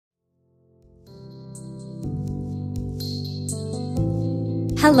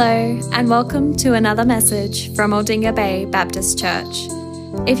Hello, and welcome to another message from Aldinga Bay Baptist Church.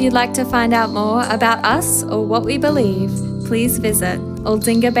 If you'd like to find out more about us or what we believe, please visit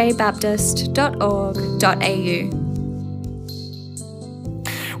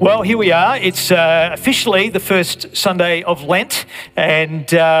aldingabaybaptist.org.au. Well, here we are. It's officially the first Sunday of Lent, and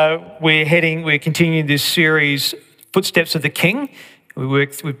we're continuing this series, Footsteps of the King.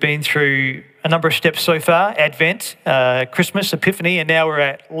 We've been through a number of steps so far: Advent, Christmas, Epiphany, and now we're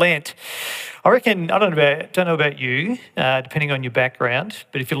at Lent. I don't know about you, depending on your background,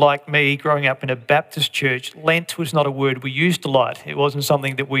 but if you're like me, growing up in a Baptist church, Lent was not a word we used a lot. It wasn't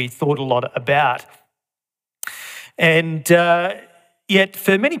something that we thought a lot about. And yet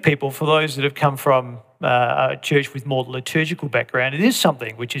for many people, for those that have come from a church with more liturgical background, it is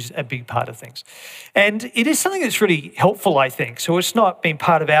something which is a big part of things. And it is something that's really helpful, I think. So it's not been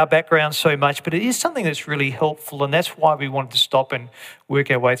part of our background so much, but it is something that's really helpful, and that's why we wanted to stop and work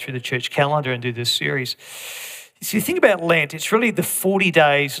our way through the church calendar and do this series. So you think about Lent, it's really the 40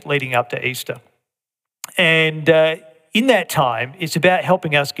 days leading up to Easter. And in that time, it's about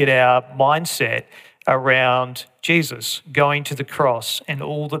helping us get our mindset around Jesus going to the cross and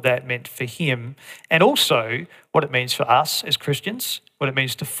all that meant for him, and also what it means for us as Christians, what it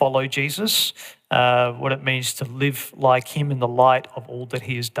means to follow Jesus, what it means to live like him in the light of all that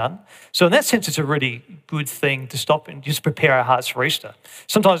he has done. So in that sense, it's a really good thing to stop and just prepare our hearts for Easter.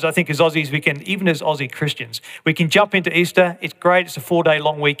 Sometimes I think as Aussies, even as Aussie Christians, we can jump into Easter. It's great. It's a 4-day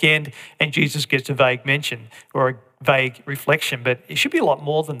long weekend, and Jesus gets a vague mention or a vague reflection, but it should be a lot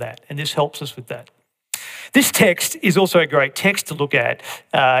more than that, and this helps us with that. This text is also a great text to look at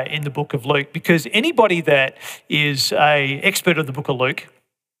in the book of Luke, because anybody that is an expert of the book of Luke,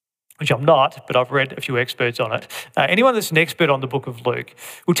 which I'm not, but I've read a few experts on it, anyone that's an expert on the book of Luke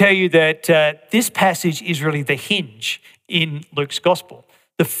will tell you that this passage is really the hinge in Luke's gospel.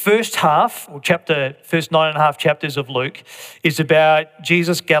 The first half, or first 9.5 chapters of Luke is about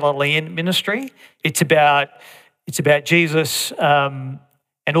Jesus' Galilean ministry. It's about Jesus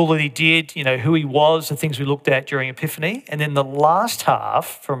and all that he did, who he was, the things we looked at during Epiphany. And then the last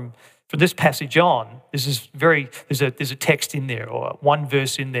half, from this passage on, there's a text in there, or one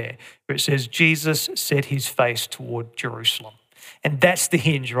verse in there, where it says, Jesus set his face toward Jerusalem. And that's the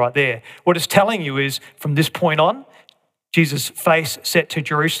hinge right there. What it's telling you is, from this point on, Jesus' face set to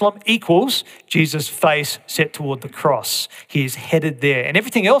Jerusalem equals Jesus' face set toward the cross. He is headed there. And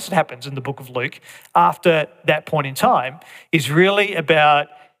everything else that happens in the book of Luke after that point in time is really about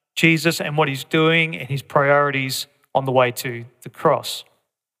Jesus and what he's doing and his priorities on the way to the cross.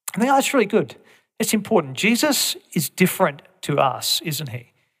 I think that's really good. It's important. Jesus is different to us, isn't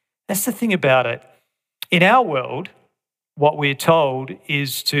he? That's the thing about it. In our world, what we're told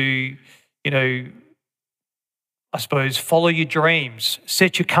is to, I suppose, follow your dreams,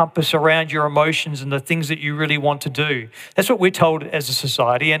 set your compass around your emotions and the things that you really want to do. That's what we're told as a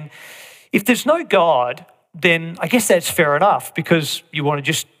society. And if there's no God, then I guess that's fair enough, because you want to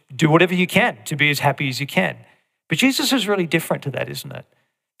just do whatever you can to be as happy as you can. But Jesus is really different to that, isn't it?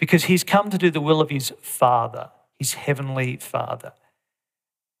 Because he's come to do the will of his Father, his heavenly Father.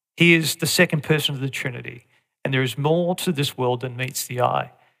 He is the second person of the Trinity, and there is more to this world than meets the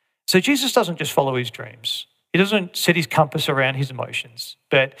eye. So Jesus doesn't just follow his dreams. He doesn't set his compass around his emotions,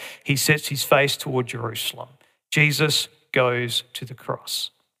 but he sets his face toward Jerusalem. Jesus goes to the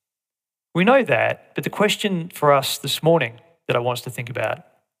cross. We know that, but the question for us this morning that I want us to think about,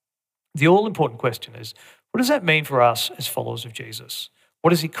 the all-important question is, what does that mean for us as followers of Jesus?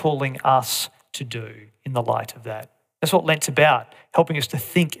 What is he calling us to do in the light of that? That's what Lent's about, helping us to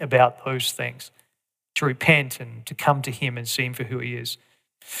think about those things, to repent and to come to him and see him for who he is.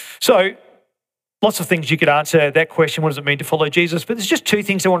 So, lots of things you could answer that question, what does it mean to follow Jesus? But there's just two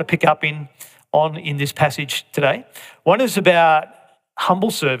things I want to pick up in this passage today. One is about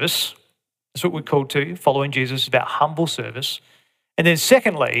humble service. That's what we're called to, following Jesus, about humble service. And then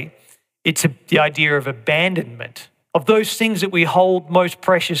secondly, it's the idea of abandonment, of those things that we hold most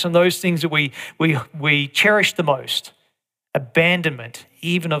precious and those things that we cherish the most. Abandonment,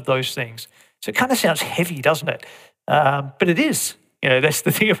 even of those things. So it kind of sounds heavy, doesn't it? But it is. That's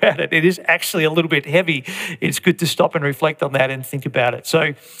the thing about it. It is actually a little bit heavy. It's good to stop and reflect on that and think about it.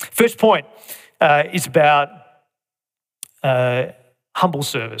 So first point is about humble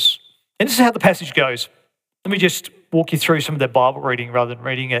service. And this is how the passage goes. Let me just walk you through some of the Bible reading rather than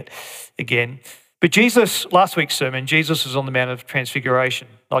reading it again. But last week's sermon, Jesus was on the Mount of Transfiguration.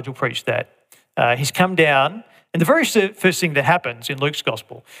 Nigel preached that. He's come down, and the very first thing that happens in Luke's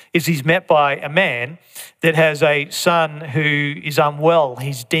gospel is he's met by a man that has a son who is unwell.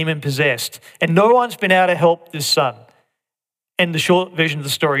 He's demon-possessed, and no one's been able to help this son. And the short version of the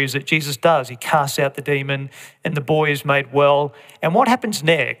story is that Jesus does. He casts out the demon and the boy is made well. And what happens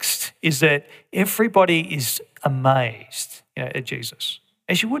next is that everybody is amazed, at Jesus,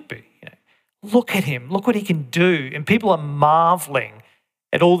 as you would be. Look at him. Look what he can do. And people are marveling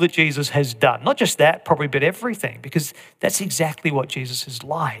at all that Jesus has done. Not just that, probably, but everything, because that's exactly what Jesus is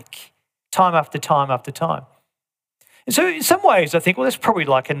like, time after time after time. And so in some ways, I think, well, that's probably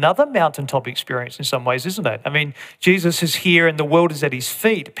like another mountaintop experience in some ways, isn't it? I mean, Jesus is here and the world is at his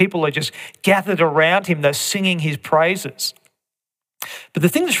feet. People are just gathered around him. They're singing his praises. But the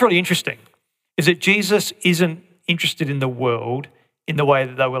thing that's really interesting is that Jesus isn't interested in the world in the way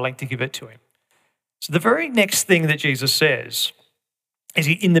that they were willing to give it to him. So the very next thing that Jesus says is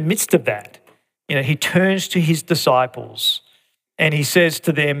in the midst of that, he turns to his disciples and he says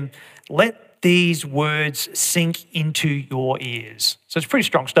to them, let these words sink into your ears. So it's a pretty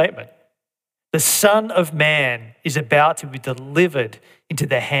strong statement. The Son of Man is about to be delivered into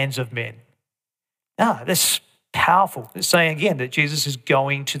the hands of men. That's powerful. It's saying again that Jesus is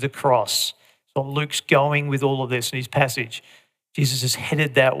going to the cross. So Luke's going with all of this in his passage. Jesus is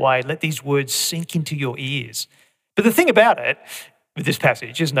headed that way. Let these words sink into your ears. But the thing about it, with this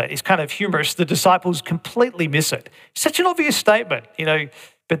passage, isn't it? It's kind of humorous. The disciples completely miss it. Such an obvious statement,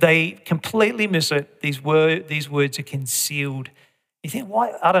 but they completely miss it. These words are concealed. You think,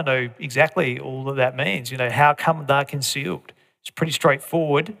 why? I don't know exactly all that that means. How come they're concealed? It's pretty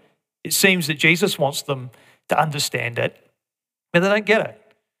straightforward. It seems that Jesus wants them to understand it, but they don't get it.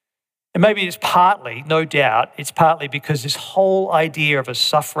 And maybe it's partly, no doubt, it's partly because this whole idea of a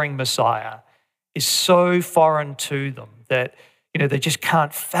suffering Messiah is so foreign to them that, they just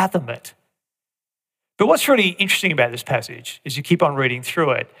can't fathom it. But what's really interesting about this passage, as you keep on reading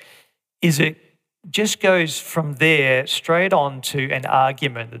through it, is it just goes from there straight on to an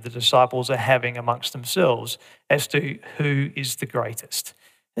argument that the disciples are having amongst themselves as to who is the greatest.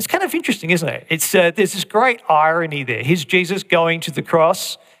 It's kind of interesting, isn't it? There's this great irony there. Here's Jesus going to the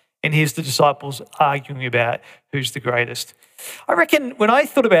cross, and here's the disciples arguing about who's the greatest. I reckon when I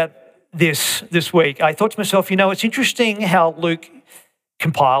thought about this week, I thought to myself, it's interesting how Luke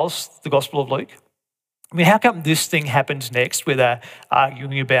compiles the Gospel of Luke. I mean, how come this thing happens next where they're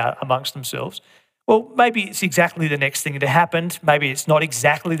arguing about amongst themselves? Well, maybe it's exactly the next thing that happened. Maybe it's not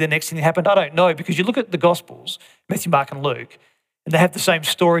exactly the next thing that happened. I don't know, because you look at the Gospels, Matthew, Mark, and Luke, and they have the same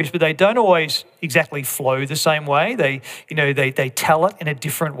stories, but they don't always exactly flow the same way. They tell it in a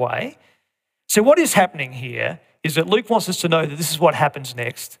different way. So what is happening here is that Luke wants us to know that this is what happens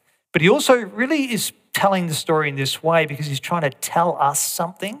next, but he also really is telling the story in this way because he's trying to tell us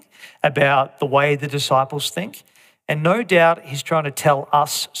something about the way the disciples think. And no doubt he's trying to tell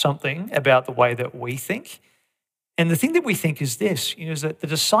us something about the way that we think. And the thing that we think is this, is that the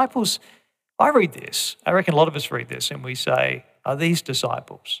disciples, I read this, I reckon a lot of us read this and we say, are these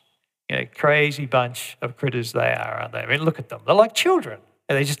disciples? Crazy bunch of critters they are, aren't they? I mean, look at them. They're like children.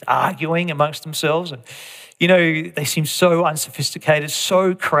 Are they just arguing amongst themselves? And, they seem so unsophisticated,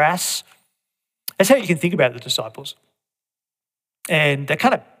 so crass. That's how you can think about the disciples. And they're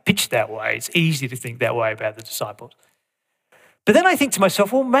kind of pitched that way. It's easy to think that way about the disciples. But then I think to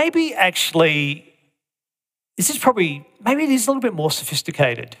myself, well, maybe actually maybe it is a little bit more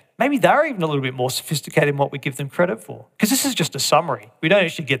sophisticated. Maybe they're even a little bit more sophisticated than what we give them credit for. Because this is just a summary. We don't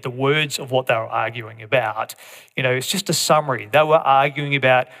actually get the words of what they were arguing about. It's just a summary. They were arguing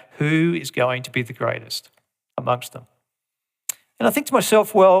about who is going to be the greatest amongst them. And I think to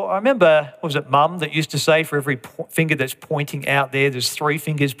myself, well, I remember, was it Mum that used to say for every finger that's pointing out there's 3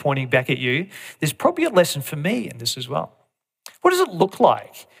 fingers pointing back at you. There's probably a lesson for me in this as well. What does it look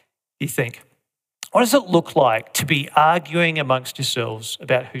like, you think? What does it look like to be arguing amongst yourselves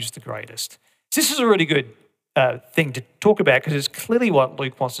about who's the greatest? This is a really good thing to talk about because it's clearly what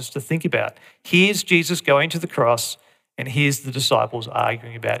Luke wants us to think about. Here's Jesus going to the cross and here's the disciples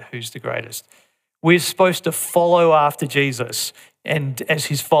arguing about who's the greatest. We're supposed to follow after Jesus and as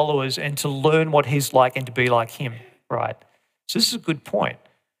his followers and to learn what he's like and to be like him, right? So this is a good point.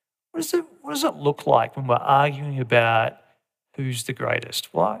 What does it look like when we're arguing about who's the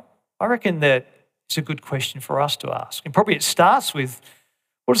greatest? Well, I reckon that it's a good question for us to ask. And probably it starts with,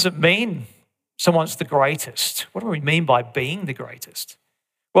 what does it mean someone's the greatest? What do we mean by being the greatest?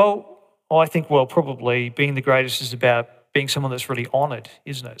 Well, I think, probably being the greatest is about being someone that's really honoured,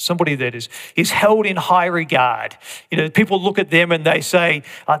 isn't it? Somebody that is held in high regard. People look at them and they say,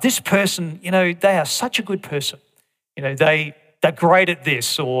 this person, they are such a good person. They're great at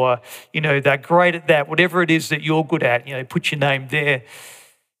this or, they're great at that. Whatever it is that you're good at, put your name there.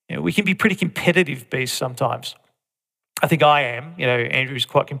 We can be pretty competitive beasts sometimes. I think I am. Andrew's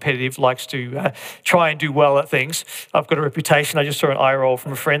quite competitive, likes to try and do well at things. I've got a reputation. I just saw an eye roll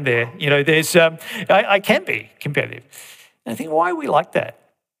from a friend there. I can be competitive. And I think, why are we like that?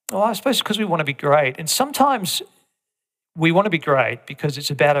 Well, I suppose because we want to be great. And sometimes we want to be great because it's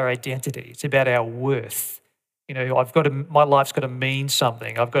about our identity. It's about our worth. My life's got to mean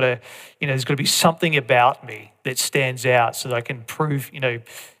something. I've got to, there's got to be something about me that stands out so that I can prove, in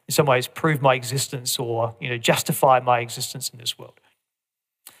some ways, prove my existence or, justify my existence in this world.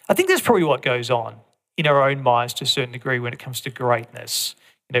 I think that's probably what goes on in our own minds to a certain degree when it comes to greatness.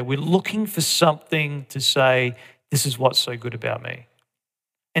 We're looking for something to say, this is what's so good about me.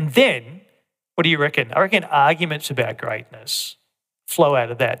 And then, what do you reckon? I reckon arguments about greatness flow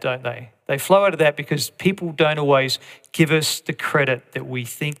out of that, don't they? They flow out of that because people don't always give us the credit that we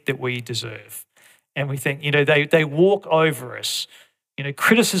think that we deserve. And we think, they walk over us.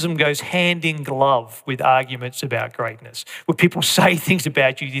 Criticism goes hand in glove with arguments about greatness. When people say things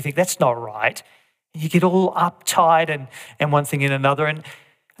about you, you think, that's not right. And you get all uptight and one thing and another. And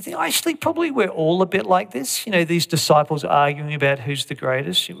I think actually probably we're all a bit like this. These disciples arguing about who's the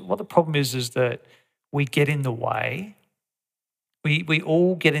greatest. What the problem is that we get in the way. We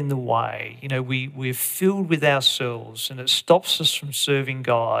all get in the way. We're filled with ourselves and it stops us from serving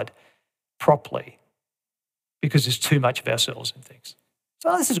God properly because there's too much of ourselves in things.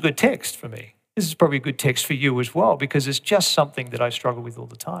 So this is a good text for me. This is probably a good text for you as well because it's just something that I struggle with all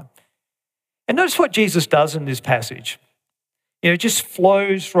the time. And notice what Jesus does in this passage. It just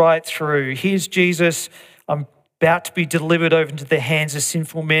flows right through. Here's Jesus. I'm about to be delivered over into the hands of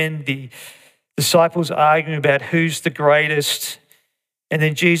sinful men. The disciples arguing about who's the greatest. And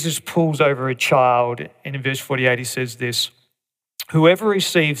then Jesus pulls over a child. And in verse 48, he says this, whoever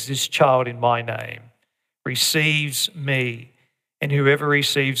receives this child in my name receives me. And whoever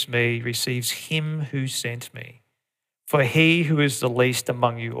receives me receives him who sent me. For he who is the least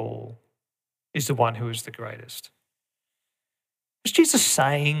among you all is the one who is the greatest. What's Jesus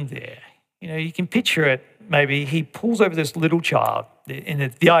saying there? You can picture it, maybe he pulls over this little child,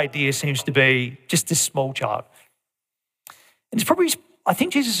 and the idea seems to be just this small child. And I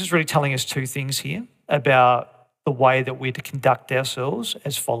think Jesus is really telling us two things here about the way that we're to conduct ourselves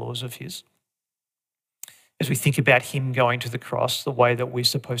as followers of his. As we think about him going to the cross, the way that we're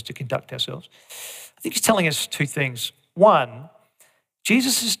supposed to conduct ourselves. I think he's telling us two things. One,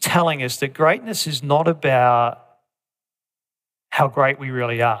 Jesus is telling us that greatness is not about how great we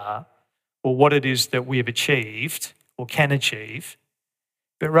really are or what it is that we have achieved or can achieve,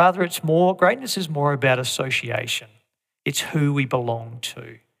 but rather greatness is more about association. It's who we belong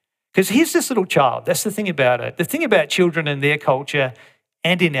to. Because here's this little child. That's the thing about it. The thing about children in their culture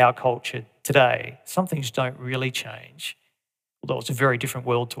and in our culture today, some things don't really change, although it's a very different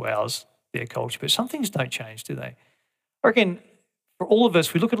world to ours, their culture, but some things don't change, do they? I reckon for all of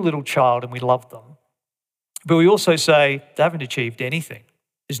us, we look at a little child and we love them, but we also say they haven't achieved anything.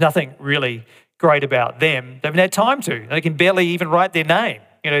 There's nothing really great about them. They haven't had time to. They can barely even write their name.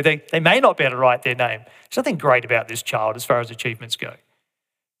 They may not be able to write their name. There's nothing great about this child as far as achievements go.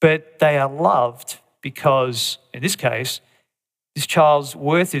 But they are loved because, in this case, this child's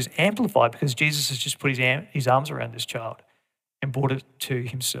worth is amplified because Jesus has just put his arms around this child and brought it to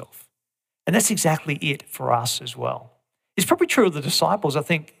himself. And that's exactly it for us as well. It's probably true of the disciples. I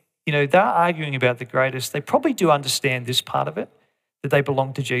think, they're arguing about the greatest. They probably do understand this part of it, that they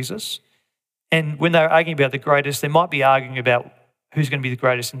belong to Jesus. And when they're arguing about the greatest, they might be arguing about who's going to be the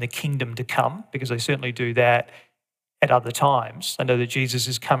greatest in the kingdom to come, because they certainly do that at other times. They know that Jesus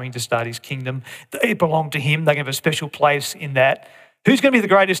is coming to start his kingdom. They belong to him. They have a special place in that. Who's going to be the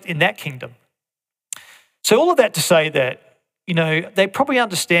greatest in that kingdom? So all of that to say that, they probably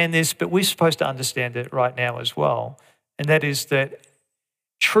understand this, but we're supposed to understand it right now as well. And that is that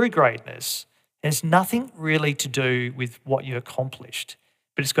true greatness has nothing really to do with what you accomplished,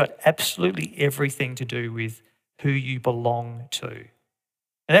 but it's got absolutely everything to do with who you belong to.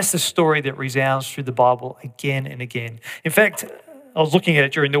 And that's the story that resounds through the Bible again and again. In fact, I was looking at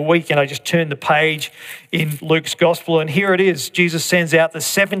it during the week and I just turned the page in Luke's gospel and here it is. Jesus sends out the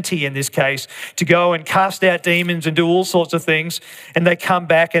 70 in this case to go and cast out demons and do all sorts of things. And they come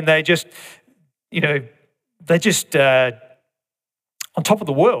back and they just on top of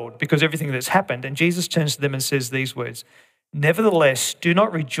the world because everything that's happened. And Jesus turns to them and says these words, nevertheless, do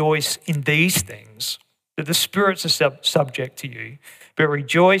not rejoice in these things, that the spirits are subject to you, but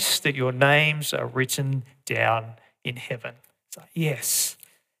rejoice that your names are written down in heaven. So, yes,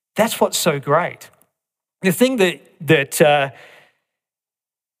 that's what's so great. The thing that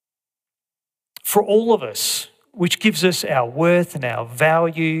for all of us, which gives us our worth and our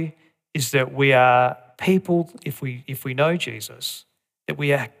value, is that we are people, if we know Jesus, that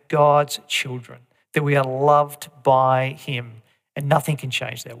we are God's children, that we are loved by him, and nothing can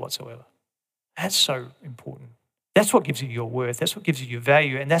change that whatsoever. That's so important. That's what gives you your worth. That's what gives you your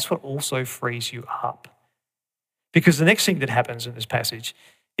value. And that's what also frees you up. Because the next thing that happens in this passage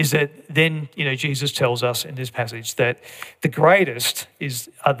is that then, Jesus tells us in this passage that the greatest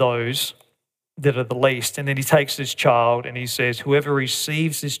are those that are the least. And then he takes this child and he says, whoever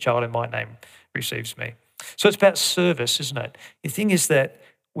receives this child in my name receives me. So it's about service, isn't it? The thing is that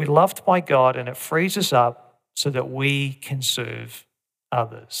we're loved by God and it frees us up so that we can serve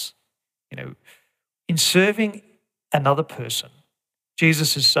others. In serving another person,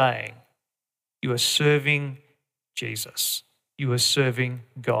 Jesus is saying, you are serving Jesus. You are serving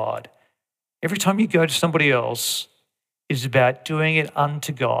God. Every time you go to somebody else, it's about doing it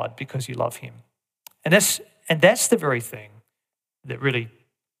unto God because you love him. And that's the very thing that really,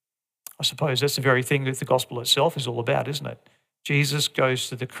 I suppose that's the very thing that the gospel itself is all about, isn't it? Jesus goes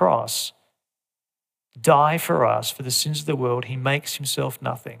to the cross, die for us, for the sins of the world. He makes himself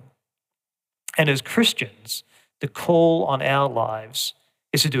nothing. And as Christians, the call on our lives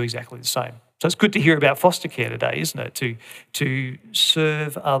is to do exactly the same. So it's good to hear about foster care today, isn't it? To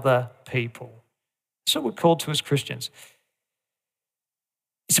serve other people. That's what we're called to as Christians.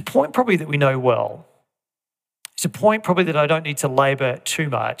 It's a point probably that we know well. It's a point probably that I don't need to labour too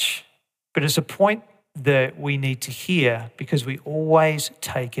much, but it's a point that we need to hear because we always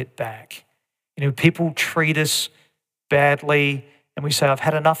take it back. People treat us badly and we say, I've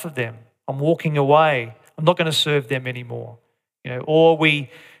had enough of them. I'm walking away. I'm not going to serve them anymore. Or we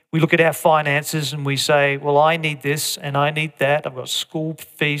look at our finances and we say, well, I need this and I need that. I've got school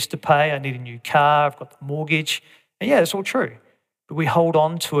fees to pay. I need a new car. I've got the mortgage. And yeah, it's all true. But we hold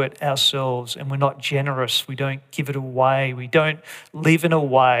on to it ourselves and we're not generous. We don't give it away. We don't live in a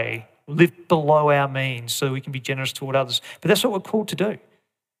way, live below our means so we can be generous toward others. But that's what we're called to do.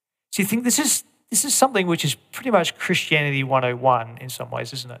 So you think this is something which is pretty much Christianity 101 in some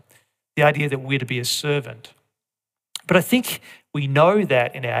ways, isn't it? The idea that we're to be a servant. But I think we know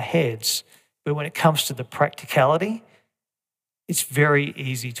that in our heads, but when it comes to the practicality, it's very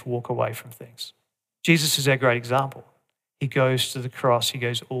easy to walk away from things. Jesus is our great example. He goes to the cross, he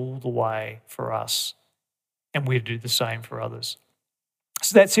goes all the way for us, and we're to do the same for others.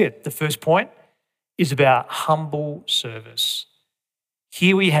 So that's it. The first point is about humble service.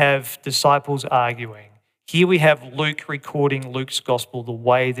 Here we have disciples arguing. Here we have Luke recording Luke's gospel the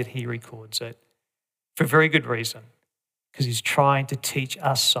way that he records it for a very good reason, because he's trying to teach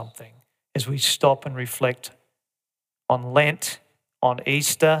us something as we stop and reflect on Lent, on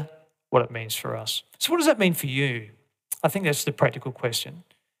Easter, what it means for us. So what does that mean for you? I think that's the practical question.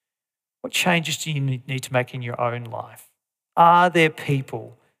 What changes do you need to make in your own life? Are there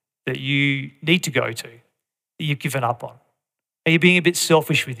people that you need to go to that you've given up on? Are you being a bit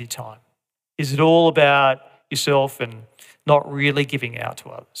selfish with your time? Is it all about yourself and not really giving out to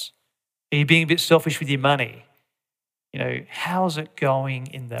others? Are you being a bit selfish with your money? How's it going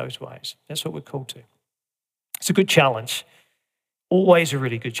in those ways? That's what we're called to. It's a good challenge. Always a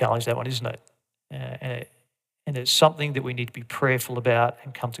really good challenge, that one, isn't it? And it's something that we need to be prayerful about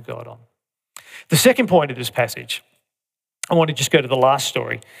and come to God on. The second point of this passage, I want to just go to the last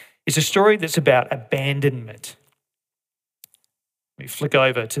story. It's a story that's about abandonment. Let me flick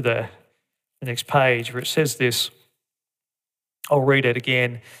over to the next page where it says this. I'll read it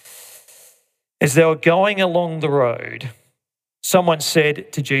again. As they were going along the road, someone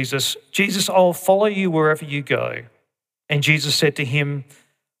said to Jesus, "Jesus, I'll follow you wherever you go." And Jesus said to him,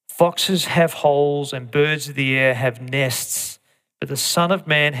 "Foxes have holes and birds of the air have nests, but the Son of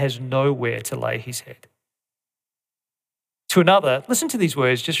Man has nowhere to lay his head." To another, listen to these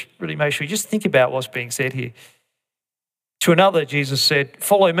words, just really make sure you just think about what's being said here. To another, Jesus said,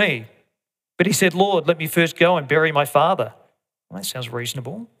 "Follow me." But he said, "Lord, let me first go and bury my father." Well, that sounds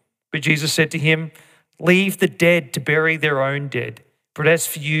reasonable. But Jesus said to him, "Leave the dead to bury their own dead. But as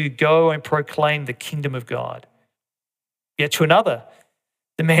for you, go and proclaim the kingdom of God." Yet to another,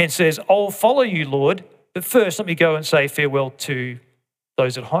 the man says, "I'll follow you, Lord, but first let me go and say farewell to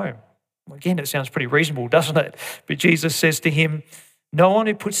those at home." Well, again, it sounds pretty reasonable, doesn't it? But Jesus says to him, "No one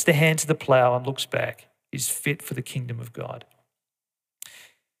who puts the hand to the plow and looks back is fit for the kingdom of God."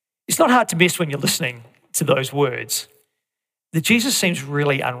 It's not hard to miss when you're listening to those words that Jesus seems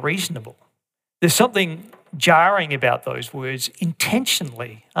really unreasonable. There's something jarring about those words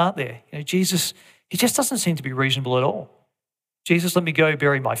intentionally, aren't there? Jesus, he just doesn't seem to be reasonable at all. Jesus, let me go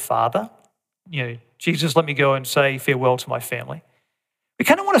bury my father. Jesus, let me go and say farewell to my family. We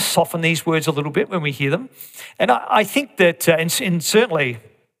kind of want to soften these words a little bit when we hear them. And I think that, and certainly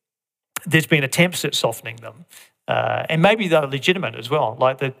there's been attempts at softening them. And maybe they're legitimate as well.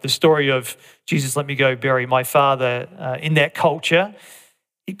 Like the story of Jesus, let me go bury my father. In that culture,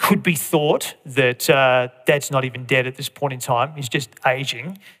 it could be thought that Dad's not even dead at this point in time. He's just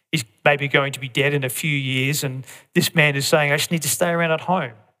aging. He's maybe going to be dead in a few years. And this man is saying, I just need to stay around at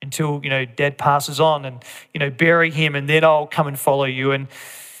home until, Dad passes on and, bury him, and then I'll come and follow you. And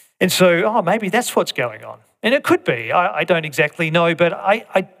so, maybe that's what's going on. And it could be. I don't exactly know, but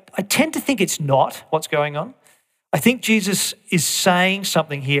I tend to think it's not what's going on. I think Jesus is saying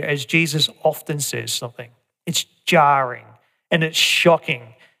something here, as Jesus often says something. It's jarring and it's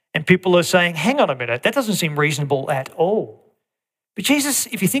shocking. And people are saying, hang on a minute, that doesn't seem reasonable at all. But Jesus,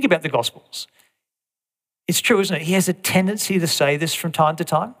 if you think about the Gospels, it's true, isn't it? He has a tendency to say this from time to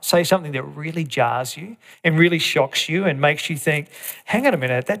time, say something that really jars you and really shocks you and makes you think, hang on a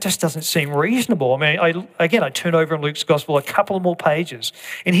minute, that just doesn't seem reasonable. I mean, I turn over in Luke's Gospel a couple more pages,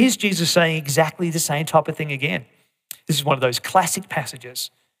 and here's Jesus saying exactly the same type of thing again. This is one of those classic passages.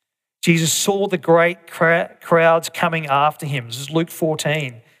 Jesus saw the great crowds coming after him. This is Luke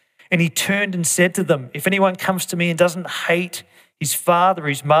 14. And he turned and said to them, if anyone comes to me and doesn't hate his father,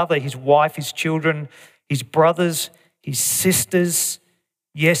 his mother, his wife, his children, his brothers, his sisters,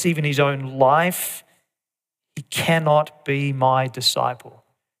 yes, even his own life, he cannot be my disciple.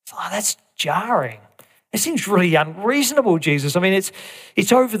 That's jarring. It seems really unreasonable, Jesus. I mean,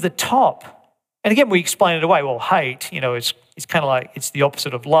 it's over the top. And again, we explain it away. Well, hate, it's kind of like it's the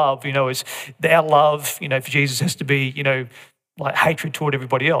opposite of love. It's our love, for Jesus has to be, like hatred toward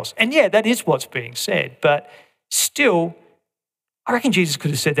everybody else. And yeah, that is what's being said. But still, I reckon Jesus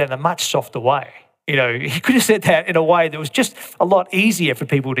could have said that in a much softer way. He could have said that in a way that was just a lot easier for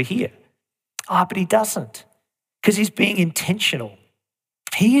people to hear. But he doesn't, because he's being intentional.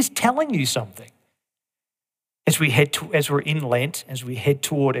 He is telling you something. As we're in Lent, as we head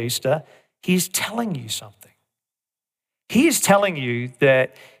toward Easter, he is telling you something. He is telling you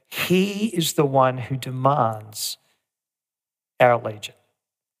that he is the one who demands our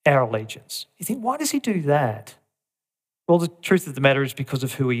allegiance. You think, why does he do that? Well, the truth of the matter is because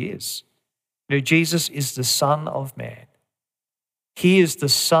of who he is. Jesus is the Son of Man. He is the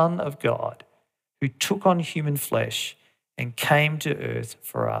Son of God who took on human flesh and came to earth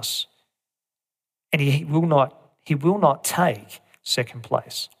for us. And he will not take second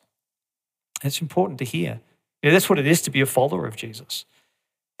place. It's important to hear. That's what it is to be a follower of Jesus,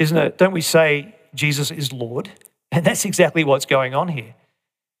 isn't it? Don't we say Jesus is Lord? And that's exactly what's going on here.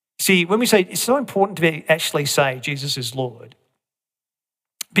 See, when we say it's so important to actually say Jesus is Lord,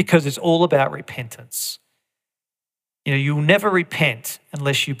 because it's all about repentance. You'll never repent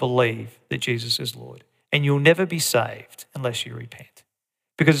unless you believe that Jesus is Lord. And you'll never be saved unless you repent.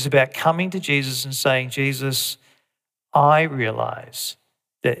 Because it's about coming to Jesus and saying, Jesus, I realize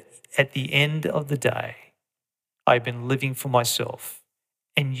that at the end of the day, I've been living for myself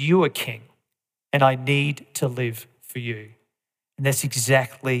and you are king and I need to live for you. And that's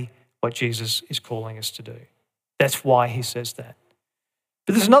exactly what Jesus is calling us to do. That's why he says that.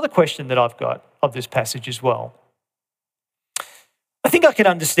 But there's another question that I've got of this passage as well. I think I can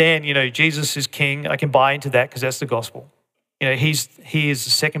understand, Jesus is king. I can buy into that because that's the gospel. He is the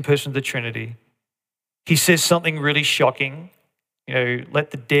second person of the Trinity. He says something really shocking.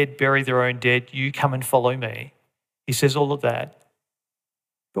 Let the dead bury their own dead. You come and follow me. He says all of that.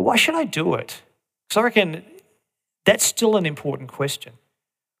 But why should I do it? Because I reckon that's still an important question.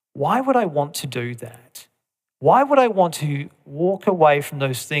 Why would I want to do that? Why would I want to walk away from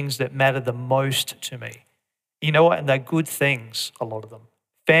those things that matter the most to me? You know what? And they're good things, a lot of them.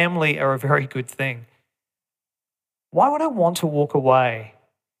 Family are a very good thing. Why would I want to walk away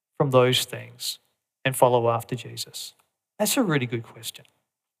from those things and follow after Jesus? That's a really good question.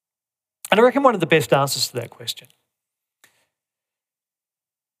 And I reckon one of the best answers to that question,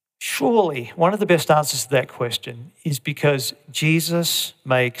 surely one of the best answers to that question is because Jesus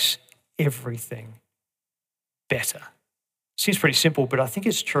makes everything better. Seems pretty simple, but I think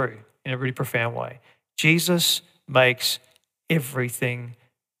it's true in a really profound way. Jesus makes everything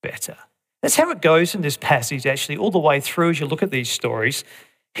better. That's how it goes in this passage, actually, all the way through as you look at these stories.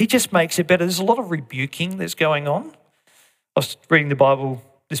 He just makes it better. There's a lot of rebuking that's going on. I was reading the Bible,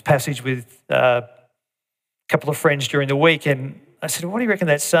 this passage, with a couple of friends during the week, and I said, what do you reckon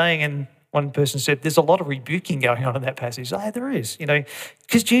that's saying? And one person said, there's a lot of rebuking going on in that passage. There is,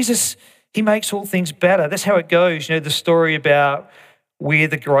 because Jesus, he makes all things better. That's how it goes. The story about we're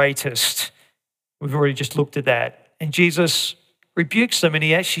the greatest. We've already just looked at that. And Jesus rebukes them and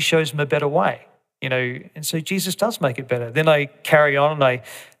he actually shows them a better way, and so Jesus does make it better. Then I carry on and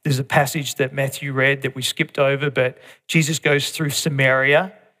there's a passage that Matthew read that we skipped over, but Jesus goes through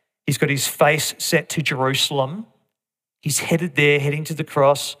Samaria He's got his face set to Jerusalem. He's headed there, heading to the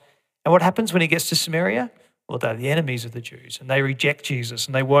cross. And what happens when he gets to Samaria? Well, they're the enemies of the Jews and they reject Jesus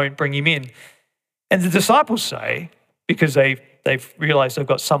and they won't bring him in. And the disciples say, because they've realized they've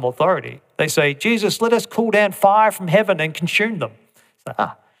got some authority, they say, Jesus, let us call down fire from heaven and consume them.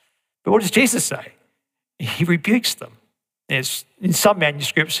 But what does Jesus say? He rebukes them. In some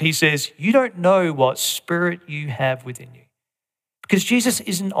manuscripts, he says, you don't know what spirit you have within you. Because Jesus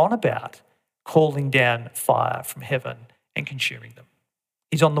isn't on about calling down fire from heaven and consuming them.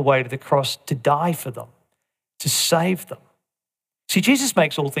 He's on the way to the cross to die for them, to save them. See, Jesus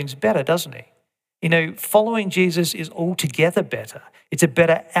makes all things better, doesn't he? You know, following Jesus is altogether better. It's a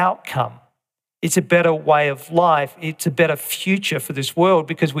better outcome. It's a better way of life. It's a better future for this world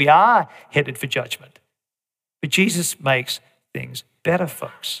because we are headed for judgment. But Jesus makes things better,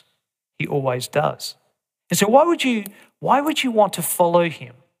 folks. He always does. And so why would you want to follow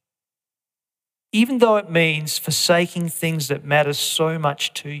him? Even though it means forsaking things that matter so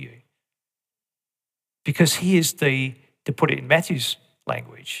much to you. Because he is to put it in Matthew's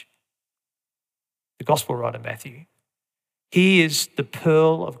language, the gospel writer Matthew, he is the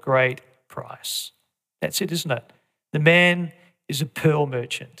pearl of great price. That's it, isn't it? The man is a pearl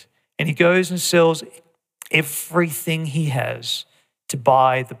merchant and he goes and sells everything he has to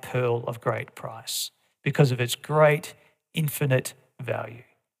buy the pearl of great price because of its great, infinite value.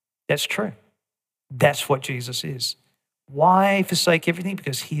 That's true. That's what Jesus is. Why forsake everything?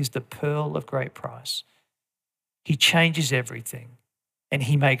 Because he is the pearl of great price. He changes everything and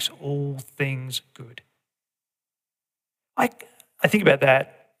he makes all things good. I think about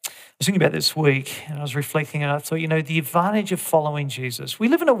that. I was thinking about this week and I was reflecting and I thought, the advantage of following Jesus. We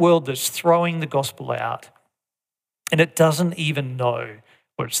live in a world that's throwing the gospel out and it doesn't even know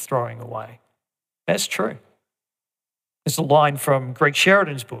what it's throwing away. That's true. There's a line from Greg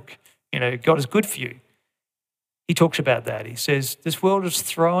Sheridan's book, God is good for you. He talks about that. He says, this world is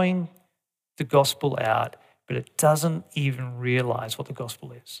throwing the gospel out, but it doesn't even realize what the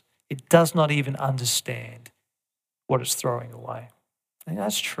gospel is. It does not even understand what it's throwing away. I think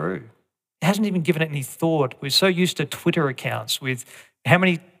that's true. It hasn't even given it any thought. We're so used to Twitter accounts with how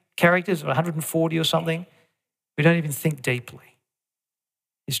many characters, 140 or something? We don't even think deeply.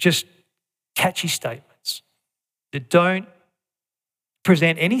 It's just catchy statements that don't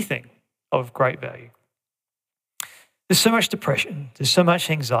present anything of great value. There's so much depression, there's so much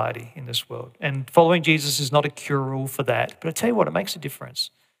anxiety in this world, and following Jesus is not a cure-all for that. But I tell you what, it makes a difference.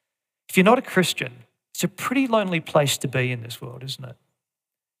 If you're not a Christian, it's a pretty lonely place to be in this world, isn't it?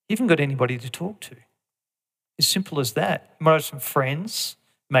 You haven't got anybody to talk to. As simple as that. You might have some friends,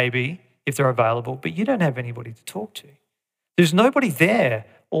 maybe, if they're available, but you don't have anybody to talk to. There's nobody there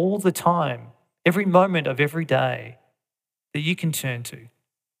all the time, every moment of every day that you can turn to.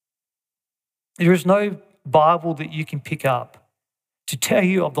 There is no Bible that you can pick up to tell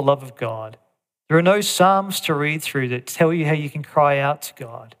you of the love of God. There are no Psalms to read through that tell you how you can cry out to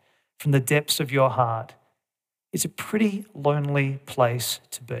God from the depths of your heart. It's a pretty lonely place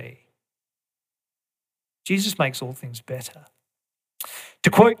to be. Jesus makes all things better. To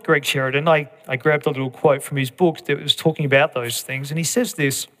quote Greg Sheridan, I grabbed a little quote from his book that was talking about those things, and he says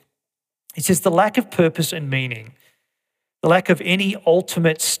this. He says, the lack of purpose and meaning, the lack of any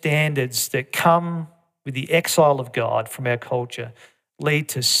ultimate standards that come with the exile of God from our culture lead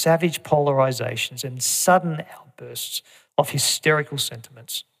to savage polarizations and sudden outbursts of hysterical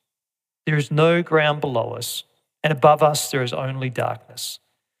sentiments. There is no ground below us, and above us there is only darkness.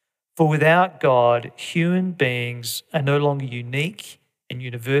 For without God, human beings are no longer unique and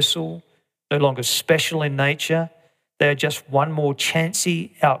universal, no longer special in nature. They are just one more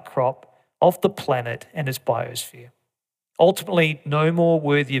chancy outcrop of the planet and its biosphere. Ultimately, no more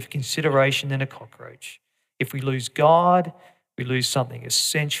worthy of consideration than a cockroach. If we lose God, we lose something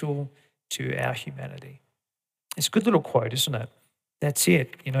essential to our humanity. It's a good little quote, isn't it? That's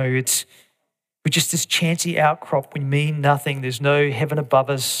it. We're just this chancy outcrop. We mean nothing. There's no heaven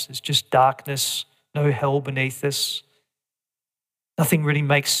above us. There's just darkness, no hell beneath us. Nothing really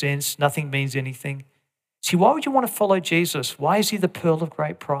makes sense. Nothing means anything. See, why would you want to follow Jesus? Why is he the pearl of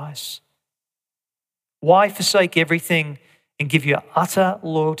great price? Why forsake everything and give your utter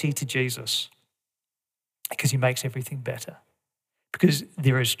loyalty to Jesus? Because he makes everything better. Because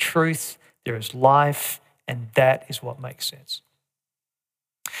there is truth, there is life, and that is what makes sense.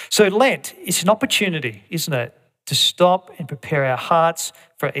 So Lent is an opportunity, isn't it, to stop and prepare our hearts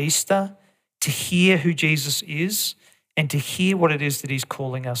for Easter, to hear who Jesus is, and to hear what it is that he's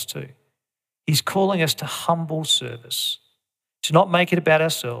calling us to. He's calling us to humble service, to not make it about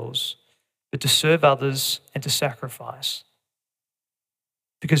ourselves, but to serve others and to sacrifice.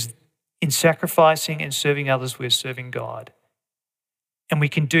 Because in sacrificing and serving others, we're serving God. And we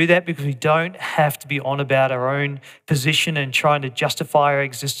can do that because we don't have to be on about our own position and trying to justify our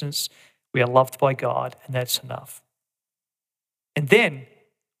existence. We are loved by God, and that's enough. And then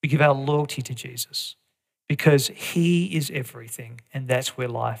we give our loyalty to Jesus because he is everything, and that's where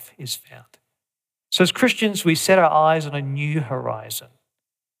life is found. So as Christians, we set our eyes on a new horizon.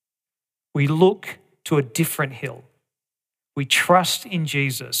 We look to a different hill. We trust in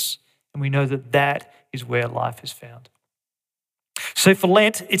Jesus, and we know that that is where life is found. So for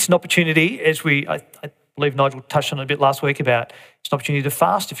Lent, it's an opportunity, as I believe Nigel touched on it a bit last week about, it's an opportunity to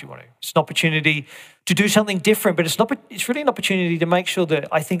fast if you want to. It's an opportunity to do something different, but it's really an opportunity to make sure that,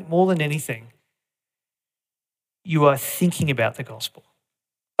 I think more than anything, you are thinking about the gospel.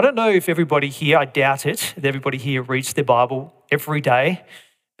 I don't know if everybody here, I doubt it, that everybody here reads their Bible every day,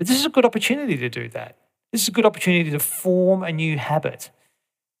 but this is a good opportunity to do that. This is a good opportunity to form a new habit.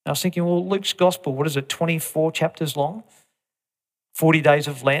 And I was thinking, well, Luke's gospel, what is it, 24 chapters long? 40 days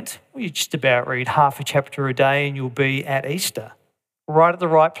of Lent, well, you just about read half a chapter a day and you'll be at Easter, right at the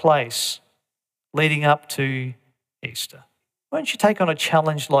right place, leading up to Easter. Why don't you take on a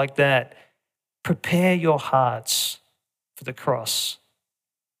challenge like that? Prepare your hearts for the cross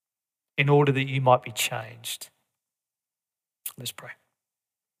in order that you might be changed. Let's pray.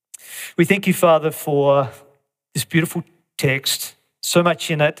 We thank you, Father, for this beautiful text, so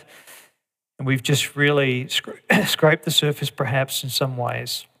much in it. And we've just really scraped the surface perhaps in some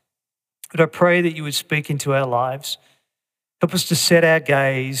ways. But I pray that you would speak into our lives. Help us to set our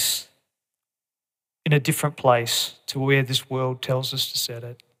gaze in a different place to where this world tells us to set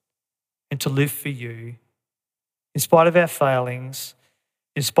it and to live for you. In spite of our failings,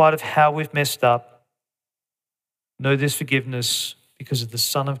 in spite of how we've messed up, know there's forgiveness because of the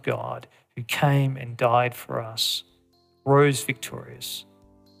Son of God who came and died for us, rose victorious.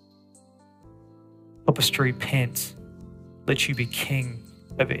 Help us to repent, let you be king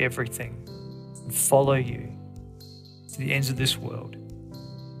over everything, and follow you to the ends of this world.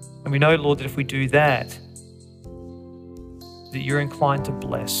 And we know, Lord, that if we do that, that you're inclined to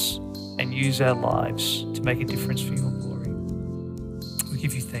bless and use our lives to make a difference for your glory. We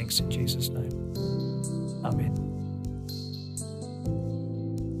give you thanks in Jesus' name. Amen.